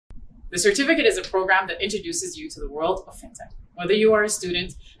The certificate is a program that introduces you to the world of fintech. Whether you are a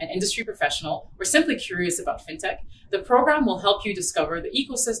student, an industry professional, or simply curious about fintech, the program will help you discover the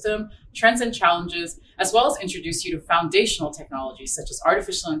ecosystem, trends and challenges, as well as introduce you to foundational technologies such as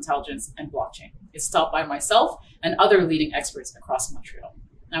artificial intelligence and blockchain. It's taught by myself and other leading experts across Montreal.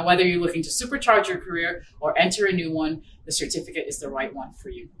 Now, whether you're looking to supercharge your career or enter a new one, the certificate is the right one for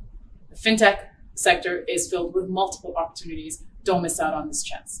you. The fintech sector is filled with multiple opportunities. Don't miss out on this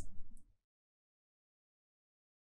chance.